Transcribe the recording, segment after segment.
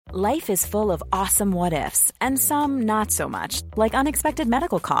Life is full of awesome what-ifs, and some not so much, like unexpected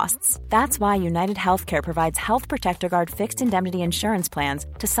medical costs. That's why United Healthcare provides Health Protector Guard fixed indemnity insurance plans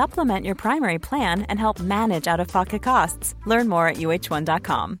to supplement your primary plan and help manage out-of-pocket costs. Learn more at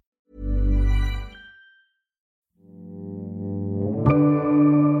uh1.com.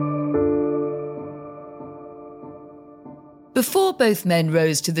 Before both men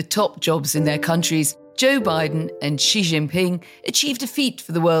rose to the top jobs in their countries, Joe Biden and Xi Jinping achieved a feat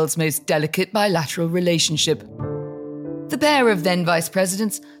for the world's most delicate bilateral relationship. The pair of then vice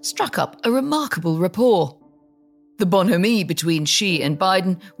presidents struck up a remarkable rapport. The bonhomie between Xi and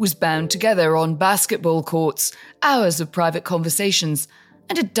Biden was bound together on basketball courts, hours of private conversations,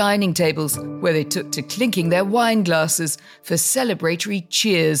 and at dining tables where they took to clinking their wine glasses for celebratory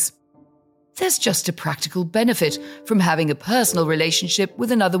cheers. There's just a practical benefit from having a personal relationship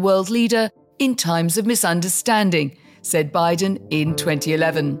with another world leader in times of misunderstanding, said Biden in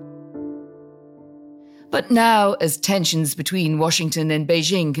 2011. But now, as tensions between Washington and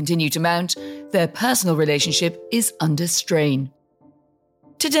Beijing continue to mount, their personal relationship is under strain.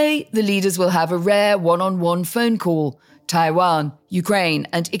 Today, the leaders will have a rare one-on-one phone call. Taiwan, Ukraine,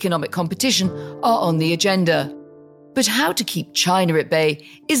 and economic competition are on the agenda. But how to keep China at bay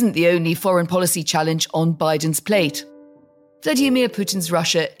isn't the only foreign policy challenge on Biden's plate. Vladimir Putin's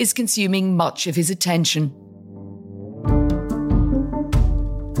Russia is consuming much of his attention.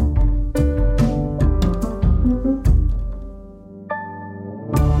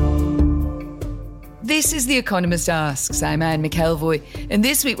 This is The Economist Asks. I'm Anne McElvoy, and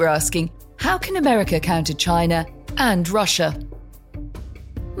this week we're asking, how can America counter China and Russia?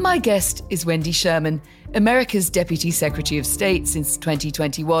 My guest is Wendy Sherman, America's Deputy Secretary of State since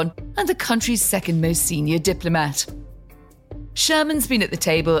 2021 and the country's second most senior diplomat. Sherman's been at the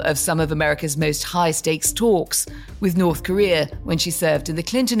table of some of America's most high-stakes talks, with North Korea when she served in the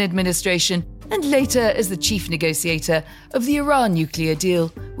Clinton administration and later as the chief negotiator of the Iran nuclear deal,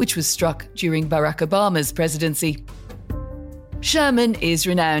 which was struck during Barack Obama's presidency. Sherman is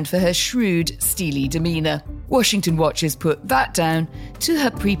renowned for her shrewd, steely demeanour. Washington watchers put that down to her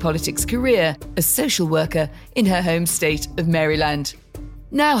pre-politics career as social worker in her home state of Maryland.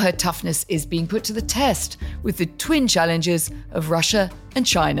 Now her toughness is being put to the test with the twin challenges of Russia and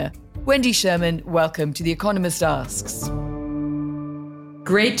China. Wendy Sherman, welcome to The Economist Asks.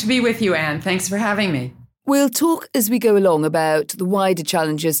 Great to be with you, Anne. Thanks for having me. We'll talk as we go along about the wider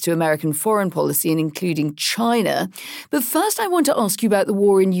challenges to American foreign policy and including China. But first, I want to ask you about the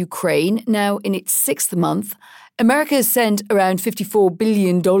war in Ukraine, now in its sixth month. America has sent around $54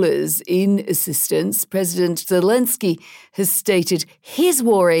 billion in assistance. President Zelensky has stated his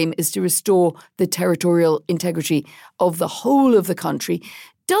war aim is to restore the territorial integrity of the whole of the country.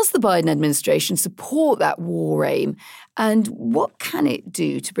 Does the Biden administration support that war aim? And what can it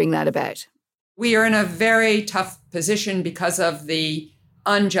do to bring that about? We are in a very tough position because of the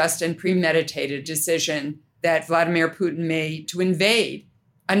unjust and premeditated decision that Vladimir Putin made to invade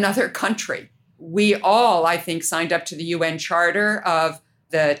another country. We all, I think, signed up to the UN Charter of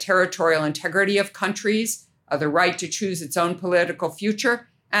the territorial integrity of countries, the right to choose its own political future,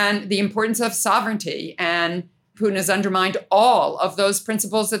 and the importance of sovereignty. And Putin has undermined all of those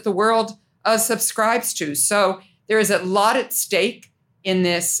principles that the world subscribes to. So there is a lot at stake in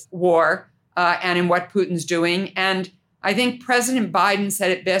this war and in what Putin's doing. And I think President Biden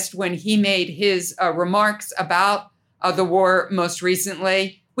said it best when he made his remarks about the war most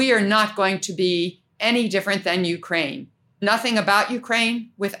recently. We are not going to be any different than Ukraine. Nothing about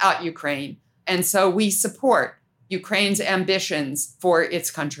Ukraine without Ukraine. And so we support Ukraine's ambitions for its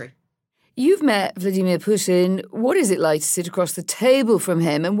country. You've met Vladimir Putin. What is it like to sit across the table from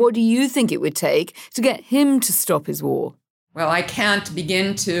him? And what do you think it would take to get him to stop his war? Well, I can't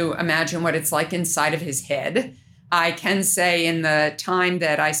begin to imagine what it's like inside of his head. I can say in the time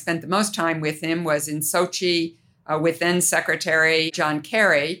that I spent the most time with him was in Sochi, with then Secretary John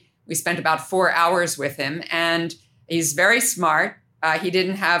Kerry. We spent about 4 hours with him, and he's very smart. He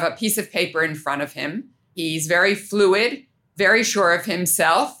didn't have a piece of paper in front of him. He's very fluid, very sure of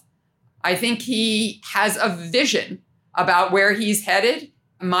himself. I think he has a vision about where he's headed.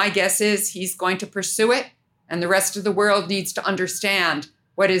 My guess is he's going to pursue it, and the rest of the world needs to understand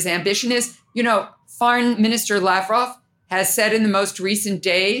what his ambition is. You know, Foreign Minister Lavrov has said in the most recent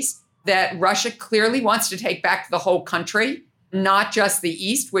days that Russia clearly wants to take back the whole country, not just the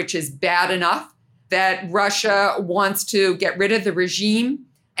East, which is bad enough, that Russia wants to get rid of the regime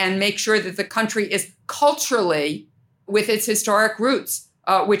and make sure that the country is culturally with its historic roots,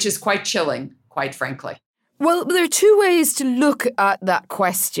 which is quite chilling, quite frankly. Well, there are two ways to look at that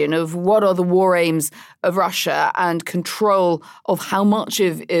question of what are the war aims of Russia and control of how much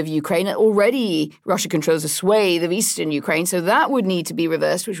of Ukraine. Already, Russia controls a swathe of eastern Ukraine, so that would need to be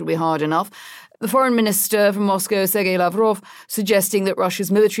reversed, which will be hard enough. The foreign minister from Moscow, Sergei Lavrov, suggesting that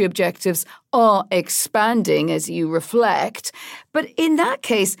Russia's military objectives are expanding, as you reflect. But in that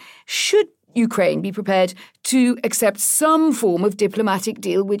case, should Ukraine be prepared to accept some form of diplomatic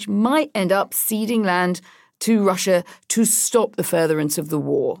deal which might end up ceding land to Russia to stop the furtherance of the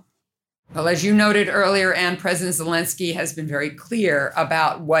war? Well, as you noted earlier, and President Zelensky has been very clear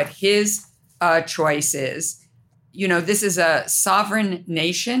about what his choice is. You know, this is a sovereign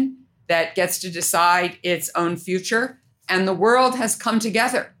nation that gets to decide its own future. And the world has come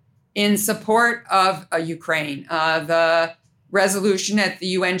together in support of Ukraine. The resolution at the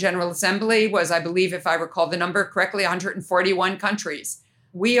UN General Assembly was, I believe, if I recall the number correctly, 141 countries.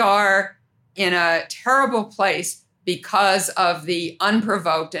 We are in a terrible place because of the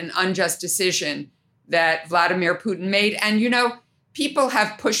unprovoked and unjust decision that Vladimir Putin made. And, you know, people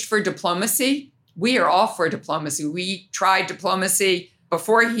have pushed for diplomacy. We are all for diplomacy. We tried diplomacy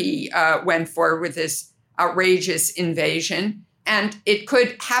before he went forward with this outrageous invasion. And it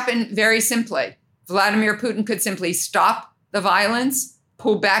could happen very simply. Vladimir Putin could simply stop the violence,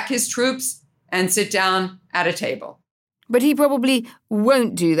 pull back his troops, and sit down at a table. But he probably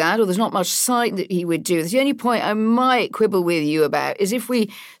won't do that, or there's not much sign that he would do it. The only point I might quibble with you about is if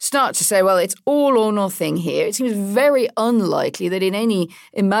we start to say, well, it's all or nothing here, it seems very unlikely that in any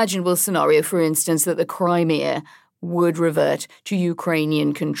imaginable scenario, for instance, that the Crimea would revert to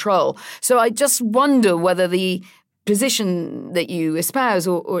Ukrainian control. So I just wonder whether the position that you espouse,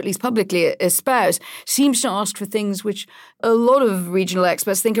 or at least publicly espouse, seems to ask for things which a lot of regional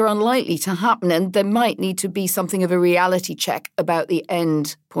experts think are unlikely to happen, and there might need to be something of a reality check about the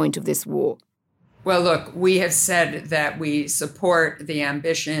end point of this war. Well, look, we have said that we support the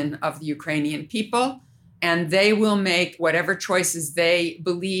ambition of the Ukrainian people, and they will make whatever choices they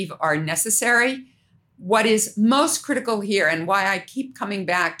believe are necessary. What is most critical here, and why I keep coming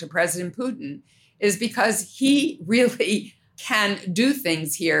back to President Putin, is because he really can do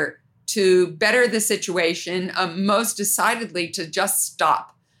things here to better the situation, most decidedly to just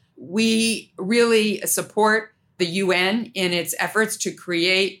stop. We really support the UN in its efforts to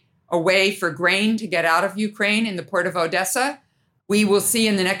create a way for grain to get out of Ukraine in the port of Odessa. We will see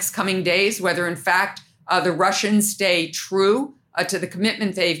in the next coming days whether, in fact, the Russians stay true to the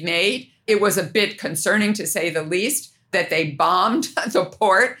commitment they've made. It was a bit concerning, to say the least, that they bombed the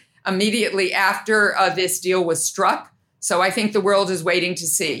port immediately after this deal was struck. So I think the world is waiting to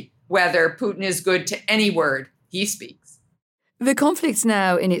see whether Putin is good to any word he speaks. The conflict's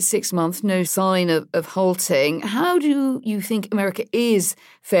now in its 6th month, no sign of halting. How do you think America is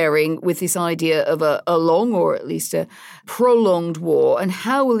faring with this idea of a long, or at least a prolonged war? And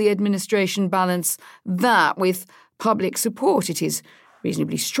how will the administration balance that with public support? It is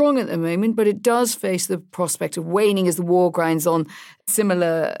reasonably strong at the moment, but it does face the prospect of waning as the war grinds on.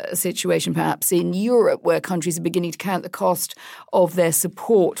 Similar situation perhaps in Europe, where countries are beginning to count the cost of their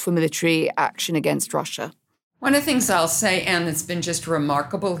support for military action against Russia. One of the things I'll say, Anne, that's been just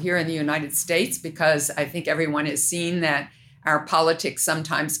remarkable here in the United States, because I think everyone has seen that our politics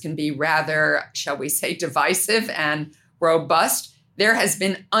sometimes can be rather, shall we say, divisive and robust. There has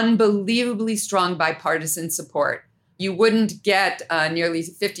been unbelievably strong bipartisan support. You wouldn't get nearly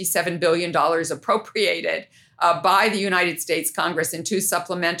 $57 billion appropriated by the United States Congress in 2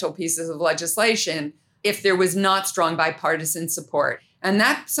 supplemental pieces of legislation if there was not strong bipartisan support. And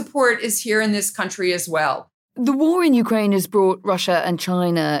that support is here in this country as well. The war in Ukraine has brought Russia and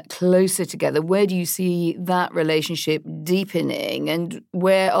China closer together. Where do you see that relationship deepening, and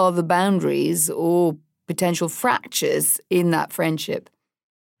where are the boundaries or potential fractures in that friendship?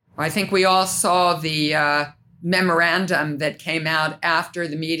 I think we all saw the memorandum that came out after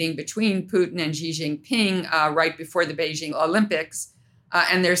the meeting between Putin and Xi Jinping right before the Beijing Olympics.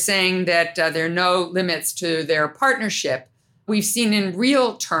 And they're saying that there are no limits to their partnership. We've seen in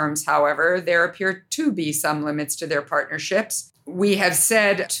real terms, however, there appear to be some limits to their partnerships. We have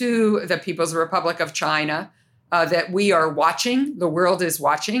said to the People's Republic of China that we are watching, the world is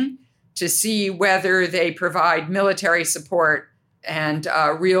watching, to see whether they provide military support and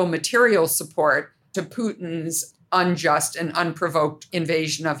real material support to Putin's unjust and unprovoked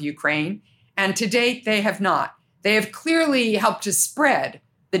invasion of Ukraine. And to date, they have not. They have clearly helped to spread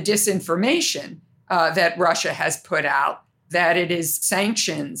the disinformation that Russia has put out, that it is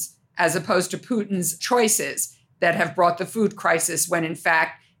sanctions as opposed to Putin's choices that have brought the food crisis, when in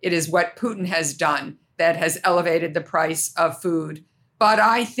fact it is what Putin has done that has elevated the price of food. But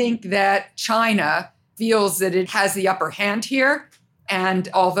I think that China feels that it has the upper hand here. And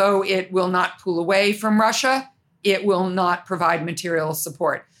although it will not pull away from Russia, it will not provide material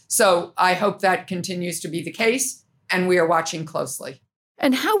support. So I hope that continues to be the case, and we are watching closely.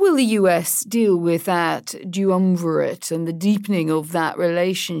 And how will the US deal with that duumvirate and the deepening of that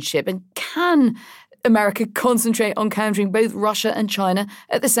relationship? And can America concentrate on countering both Russia and China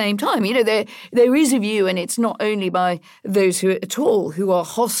at the same time? You know, there is a view, and it's not only by those who are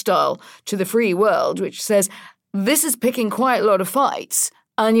hostile to the free world, which says this is picking quite a lot of fights,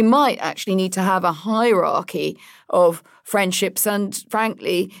 and you might actually need to have a hierarchy of friendships and,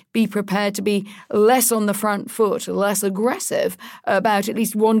 frankly, be prepared to be less on the front foot, less aggressive about at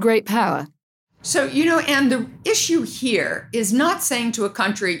least one great power. So, and the issue here is not saying to a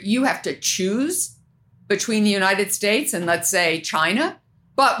country, you have to choose between the United States and, let's say, China.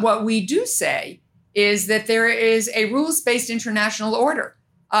 But what we do say is that there is a rules-based international order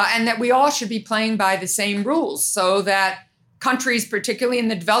and that we all should be playing by the same rules so that countries, particularly in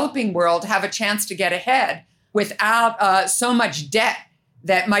the developing world, have a chance to get ahead without so much debt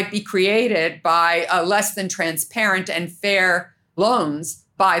that might be created by less than transparent and fair loans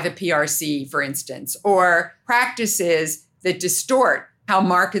by the PRC, for instance, or practices that distort how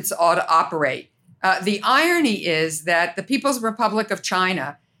markets ought to operate. The irony is that the People's Republic of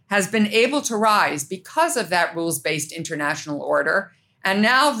China has been able to rise because of that rules-based international order. And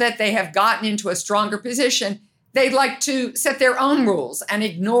now that they have gotten into a stronger position, they'd like to set their own rules and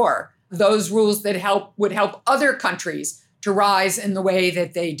ignore those rules that would help other countries to rise in the way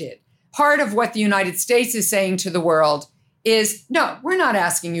that they did. Part of what the United States is saying to the world is, no, we're not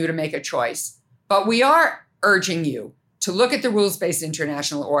asking you to make a choice, but we are urging you to look at the rules-based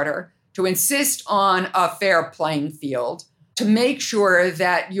international order, to insist on a fair playing field, to make sure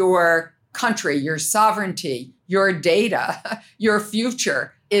that your country, your sovereignty, your data, your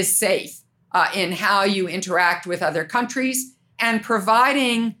future is safe in how you interact with other countries, and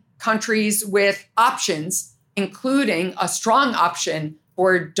providing countries with options, including a strong option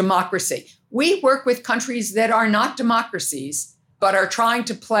for democracy. We work with countries that are not democracies, but are trying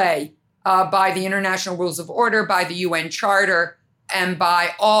to play by the international rules of order, by the UN Charter, and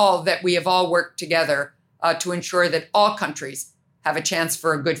by all that we have all worked together to ensure that all countries have a chance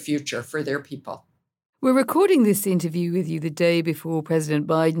for a good future for their people. We're recording this interview with you the day before President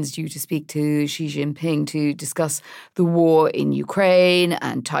Biden's due to speak to Xi Jinping to discuss the war in Ukraine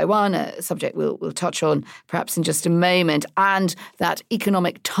and Taiwan, a subject we'll touch on perhaps in just a moment, and that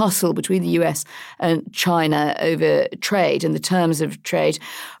economic tussle between the US and China over trade and the terms of trade.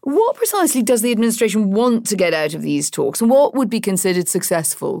 What precisely does the administration want to get out of these talks, and what would be considered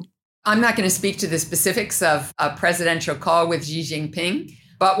successful? I'm not going to speak to the specifics of a presidential call with Xi Jinping.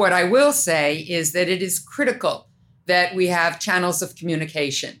 But what I will say is that it is critical that we have channels of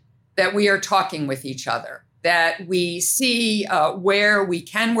communication, that we are talking with each other, that we see where we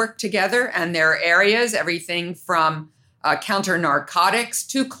can work together. And there are areas, everything from counter narcotics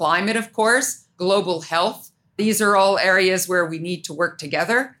to climate, of course, global health. These are all areas where we need to work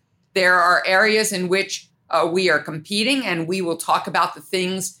together. There are areas in which we are competing, and we will talk about the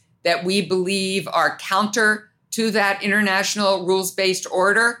things that we believe are counter to that international rules-based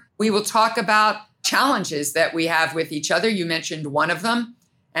order. We will talk about challenges that we have with each other. You mentioned one of them,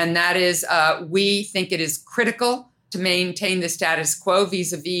 and that is we think it is critical to maintain the status quo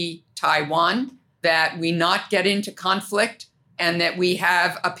vis-a-vis Taiwan, that we not get into conflict, and that we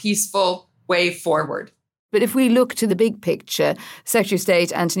have a peaceful way forward. But if we look to the big picture, Secretary of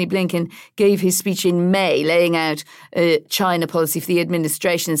State Antony Blinken gave his speech in May laying out China policy for the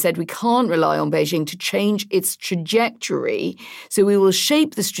administration and said we can't rely on Beijing to change its trajectory. So we will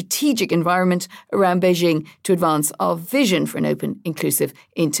shape the strategic environment around Beijing to advance our vision for an open, inclusive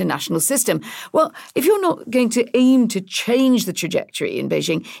international system. Well, if you're not going to aim to change the trajectory in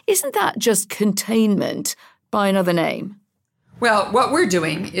Beijing, isn't that just containment by another name? Well, what we're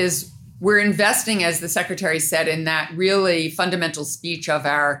doing is we're investing, as the Secretary said, in that really fundamental speech of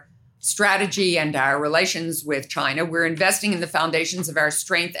our strategy and our relations with China. We're investing in the foundations of our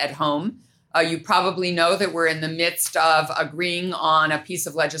strength at home. You probably know that we're in the midst of agreeing on a piece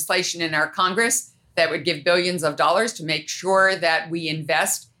of legislation in our Congress that would give billions of dollars to make sure that we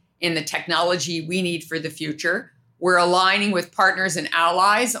invest in the technology we need for the future. We're aligning with partners and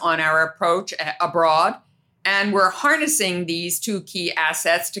allies on our approach abroad. And we're harnessing these two key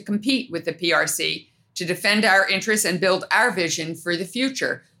assets to compete with the PRC, to defend our interests and build our vision for the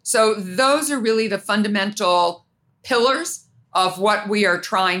future. So those are really the fundamental pillars of what we are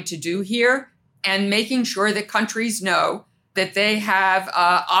trying to do here, and making sure that countries know that they have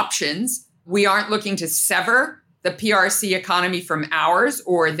options. We aren't looking to sever the PRC economy from ours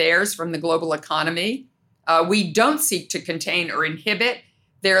or theirs from the global economy. We don't seek to contain or inhibit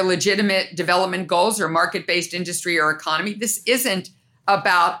their legitimate development goals or market-based industry or economy. This isn't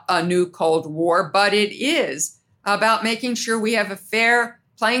about a new Cold War, but it is about making sure we have a fair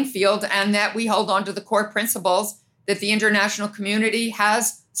playing field and that we hold on to the core principles that the international community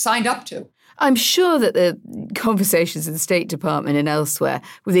has signed up to. I'm sure that the conversations in the State Department and elsewhere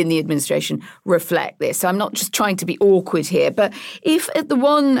within the administration reflect this. So I'm not just trying to be awkward here. But if at the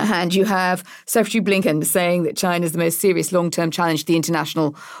one hand you have Secretary Blinken saying that China is the most serious long-term challenge to the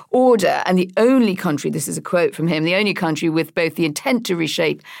international order and the only country, this is a quote from him, the only country with both the intent to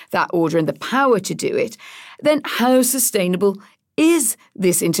reshape that order and the power to do it, then how sustainable is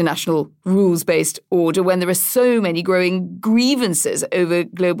this international rules-based order when there are so many growing grievances over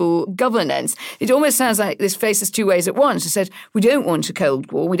global governance? It almost sounds like this faces two ways at once. It said, we don't want a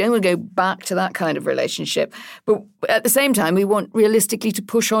Cold War. We don't want to go back to that kind of relationship. But at the same time, we want realistically to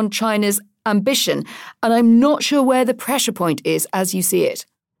push on China's ambition. And I'm not sure where the pressure point is as you see it.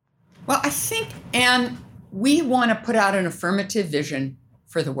 Well, I think, Anne, we want to put out an affirmative vision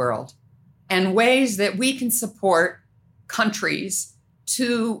for the world and ways that we can support countries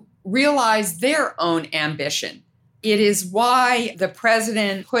to realize their own ambition. It is why the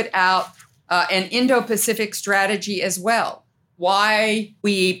president put out an Indo-Pacific strategy as well, why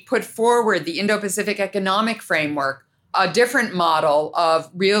we put forward the Indo-Pacific economic framework, a different model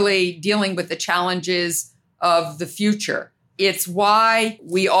of really dealing with the challenges of the future. It's why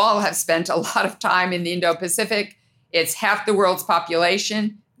we all have spent a lot of time in the Indo-Pacific. It's half the world's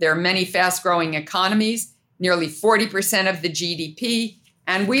population. There are many fast-growing economies, nearly 40% of the GDP,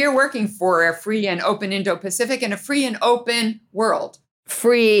 and we are working for a free and open Indo-Pacific and a free and open world.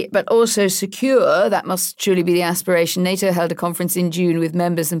 Free, but also secure. That must surely be the aspiration. NATO held a conference in June with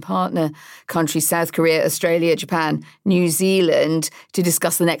members and partner countries, South Korea, Australia, Japan, New Zealand, to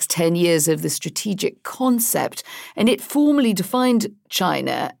discuss the next 10 years of the strategic concept. And it formally defined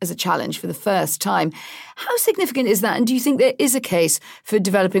China as a challenge for the first time. How significant is that? And do you think there is a case for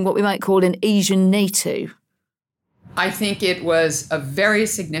developing what we might call an Asian NATO? I think it was very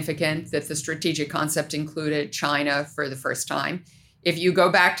significant that the strategic concept included China for the first time. If you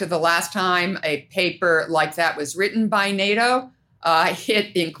go back to the last time a paper like that was written by NATO,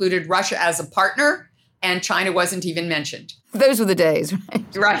 it included Russia as a partner, and China wasn't even mentioned. Those were the days,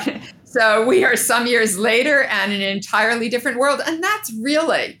 right? Right. So we are some years later and in an entirely different world. And that's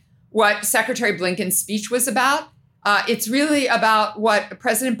really what Secretary Blinken's speech was about. It's really about what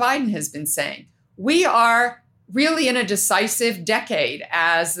President Biden has been saying. We are really in a decisive decade,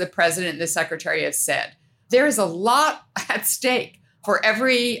 as the president and the secretary have said. There is a lot at stake for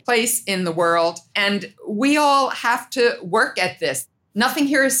every place in the world, and we all have to work at this. Nothing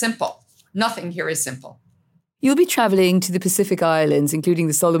here is simple. Nothing here is simple. You'll be travelling to the Pacific Islands, including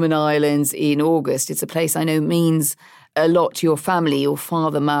the Solomon Islands, in August. It's a place I know means a lot to your family. Your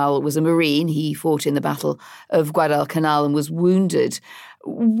father, Mal, was a Marine. He fought in the Battle of Guadalcanal and was wounded.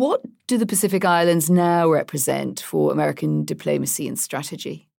 What do the Pacific Islands now represent for American diplomacy and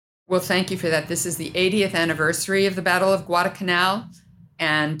strategy? Well, thank you for that. This is the 80th anniversary of the Battle of Guadalcanal,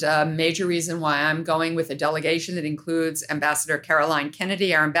 and a major reason why I'm going with a delegation that includes Ambassador Caroline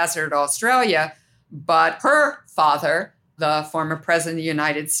Kennedy, our ambassador to Australia, but her father, the former president of the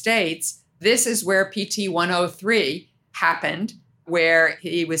United States. This is where PT 103 happened, where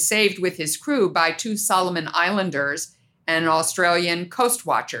he was saved with his crew by two Solomon Islanders and an Australian coast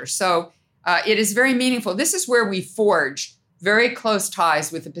watcher. So it is very meaningful. This is where we forged very close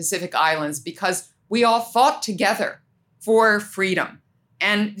ties with the Pacific Islands because we all fought together for freedom.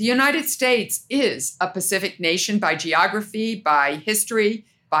 And the United States is a Pacific nation by geography, by history,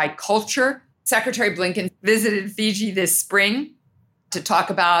 by culture. Secretary Blinken visited Fiji this spring to talk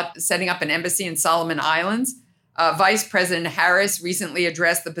about setting up an embassy in Solomon Islands. Vice President Harris recently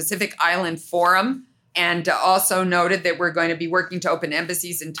addressed the Pacific Island Forum and also noted that we're going to be working to open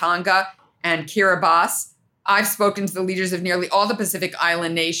embassies in Tonga and Kiribati. I've spoken to the leaders of nearly all the Pacific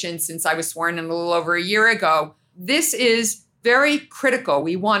Island nations since I was sworn in a little over a year ago. This is very critical.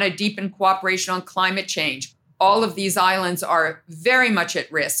 We want to deepen cooperation on climate change. All of these islands are very much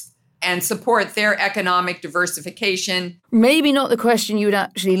at risk and support their economic diversification. Maybe not the question you would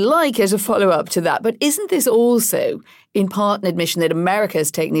actually like as a follow-up to that, but isn't this also in part an admission that America has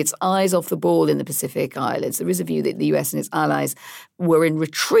taken its eyes off the ball in the Pacific Islands? There is a view that the US and its allies were in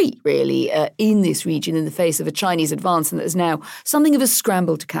retreat, really, in this region in the face of a Chinese advance, and that there's now something of a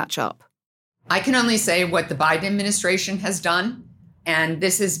scramble to catch up. I can only say what the Biden administration has done, and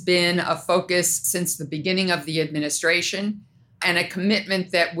this has been a focus since the beginning of the administration. and a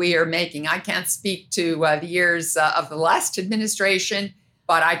commitment that we are making. I can't speak to the years of the last administration,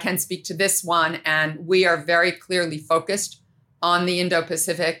 but I can speak to this one. And we are very clearly focused on the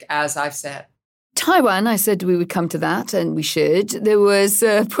Indo-Pacific, as I've said. Taiwan, I said we would come to that, and we should. There was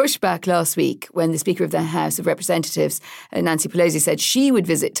pushback last week when the Speaker of the House of Representatives, Nancy Pelosi, said she would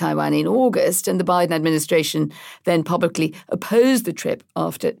visit Taiwan in August, and the Biden administration then publicly opposed the trip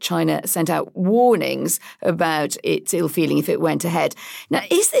after China sent out warnings about its ill feeling if it went ahead. Now,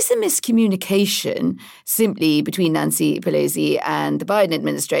 is this a miscommunication simply between Nancy Pelosi and the Biden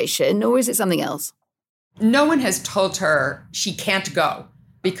administration, or is it something else? No one has told her she can't go,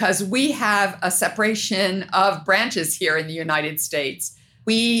 because we have a separation of branches here in the United States.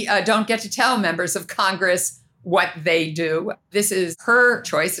 We don't get to tell members of Congress what they do. This is her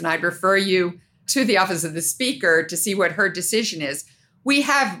choice, and I'd refer you to the Office of the Speaker to see what her decision is. We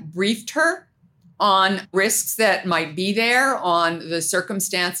have briefed her on risks that might be there, on the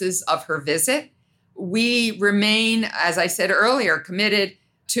circumstances of her visit. We remain, as I said earlier, committed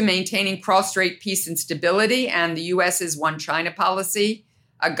to maintaining cross-strait peace and stability, and the U.S.'s One China policy,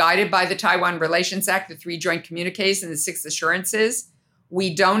 guided by the Taiwan Relations Act, the 3 joint communiques, and the 6 assurances.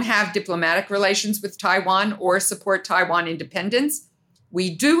 We don't have diplomatic relations with Taiwan or support Taiwan independence.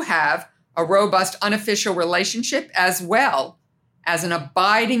 We do have a robust unofficial relationship, as well as an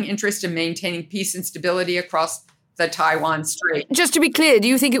abiding interest in maintaining peace and stability across the Taiwan Strait. Just to be clear, do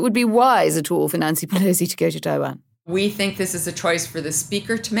you think it would be wise at all for Nancy Pelosi to go to Taiwan? We think this is a choice for the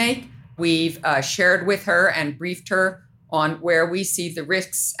Speaker to make. We've shared with her and briefed her on where we see the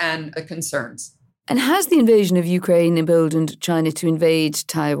risks and the concerns. And has the invasion of Ukraine emboldened China to invade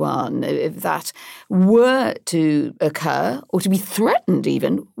Taiwan? If that were to occur, or to be threatened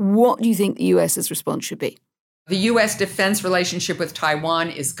even, what do you think the US's response should be? The U.S. defense relationship with Taiwan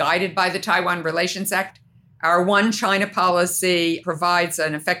is guided by the Taiwan Relations Act. Our One China policy provides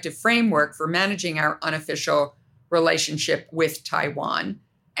an effective framework for managing our unofficial relationship with Taiwan.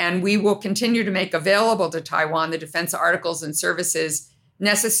 And we will continue to make available to Taiwan the defense articles and services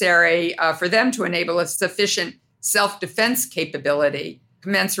necessary for them to enable a sufficient self-defense capability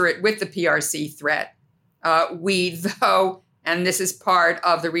commensurate with the PRC threat. We, though, and this is part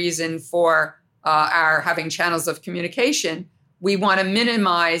of the reason for our having channels of communication, we want to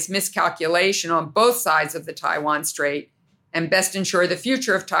minimize miscalculation on both sides of the Taiwan Strait and best ensure the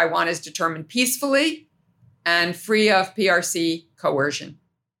future of Taiwan is determined peacefully and free of PRC coercion.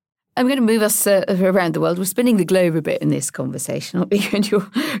 I'm going to move us around the world. We're spinning the globe a bit in this conversation, aren't we? And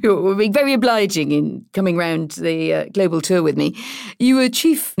you're being very obliging in coming round the global tour with me. You were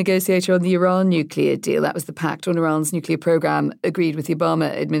chief negotiator on the Iran nuclear deal. That was the pact on Iran's nuclear program agreed with the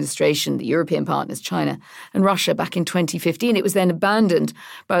Obama administration, the European partners, China and Russia, back in 2015. It was then abandoned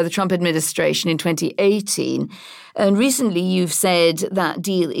by the Trump administration in 2018. And recently you've said that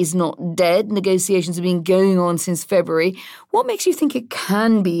deal is not dead. Negotiations have been going on since February. What makes you think it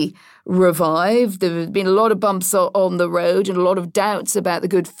can be revived? There have been a lot of bumps on the road and a lot of doubts about the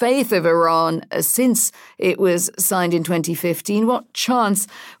good faith of Iran since it was signed in 2015. What chance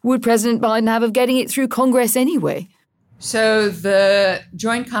would President Biden have of getting it through Congress anyway? So the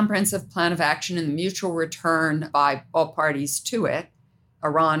Joint Comprehensive Plan of Action and the mutual return by all parties to it,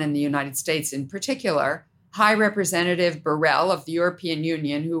 Iran and the United States in particular, High Representative Borrell of the European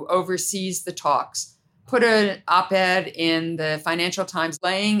Union, who oversees the talks, put an op-ed in the Financial Times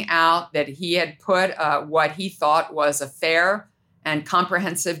laying out that he had put what he thought was a fair and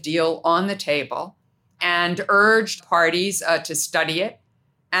comprehensive deal on the table and urged parties to study it.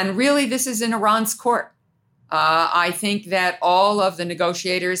 And really, this is in Iran's court. I think that all of the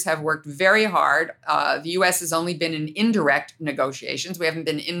negotiators have worked very hard. The U.S. has only been in indirect negotiations. We haven't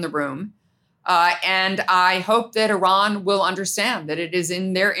been in the room. And I hope that Iran will understand that it is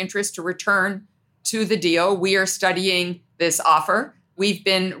in their interest to return to the deal. We are studying this offer. We've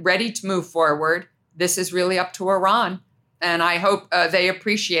been ready to move forward. This is really up to Iran. And I hope they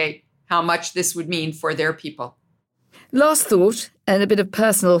appreciate how much this would mean for their people. Last thought, and a bit of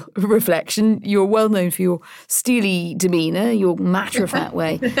personal reflection. You're well known for your steely demeanour, your matter-of-fact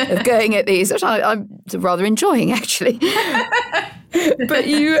way of going at these, which I'm rather enjoying, actually. But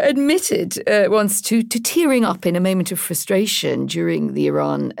you admitted once to tearing up in a moment of frustration during the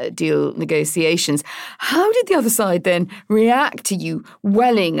Iran deal negotiations. How did the other side then react to you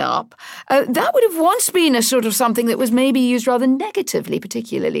welling up? That would have once been a sort of something that was maybe used rather negatively,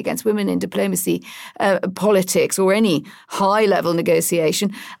 particularly against women in diplomacy, politics, or any high-level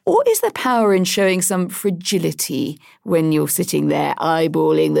negotiation. Or is there power in showing some fragility when you're sitting there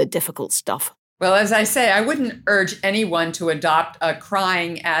eyeballing the difficult stuff? Well, as I say, I wouldn't urge anyone to adopt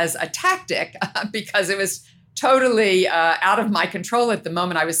crying as a tactic because it was totally out of my control at the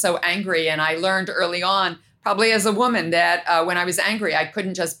moment. I was so angry. And I learned early on, probably as a woman, that when I was angry, I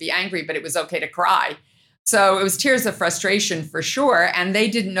couldn't just be angry, but it was okay to cry. So it was tears of frustration for sure. And they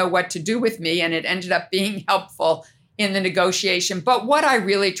didn't know what to do with me. And it ended up being helpful in the negotiation. But what I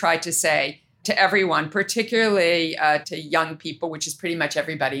really tried to say to everyone, particularly to young people, which is pretty much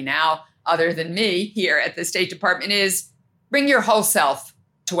everybody now, other than me here at the State Department, is bring your whole self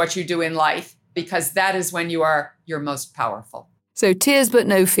to what you do in life, because that is when you are your most powerful. So tears but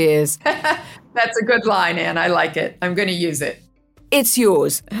no fears. That's a good line, Anne. I like it. I'm going to use it. It's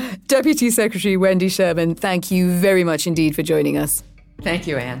yours. Deputy Secretary Wendy Sherman, thank you very much indeed for joining us. Thank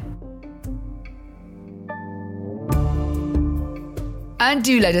you, Anne. And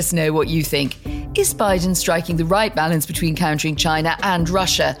do let us know what you think. Is Biden striking the right balance between countering China and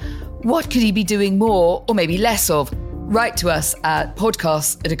Russia? What could he be doing more or maybe less of? Write to us at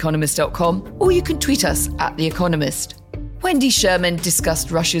podcasts@economist.com, or you can tweet us at The Economist. Wendy Sherman discussed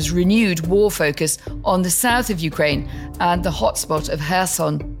Russia's renewed war focus on the south of Ukraine and the hotspot of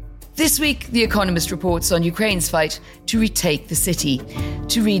Kherson. This week, The Economist reports on Ukraine's fight to retake the city.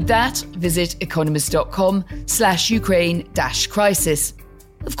 To read that, visit economist.com/Ukraine-crisis.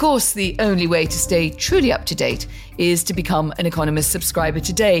 Of course, the only way to stay truly up to date is to become an Economist subscriber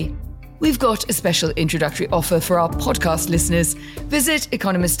today. We've got a special introductory offer for our podcast listeners. Visit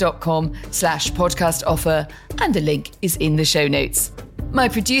economist.com/podcast offer, and the link is in the show notes. My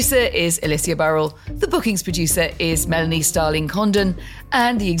producer is Alicia Burrell, the bookings producer is Melanie Starling-Condon,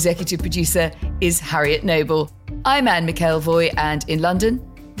 and the executive producer is Harriet Noble. I'm Anne McElvoy, and in London,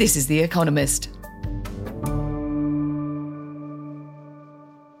 this is The Economist.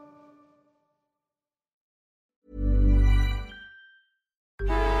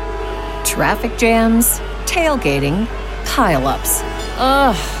 Traffic jams, tailgating, pile-ups.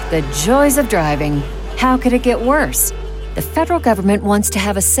 Ugh, the joys of driving. How could it get worse? The federal government wants to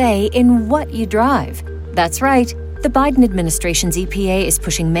have a say in what you drive. That's right. The Biden administration's EPA is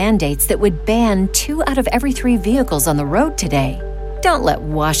pushing mandates that would ban 2 out of every 3 vehicles on the road today. Don't let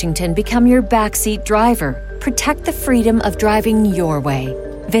Washington become your backseat driver. Protect the freedom of driving your way.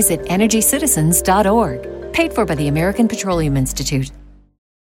 Visit EnergyCitizens.org. Paid for by the American Petroleum Institute.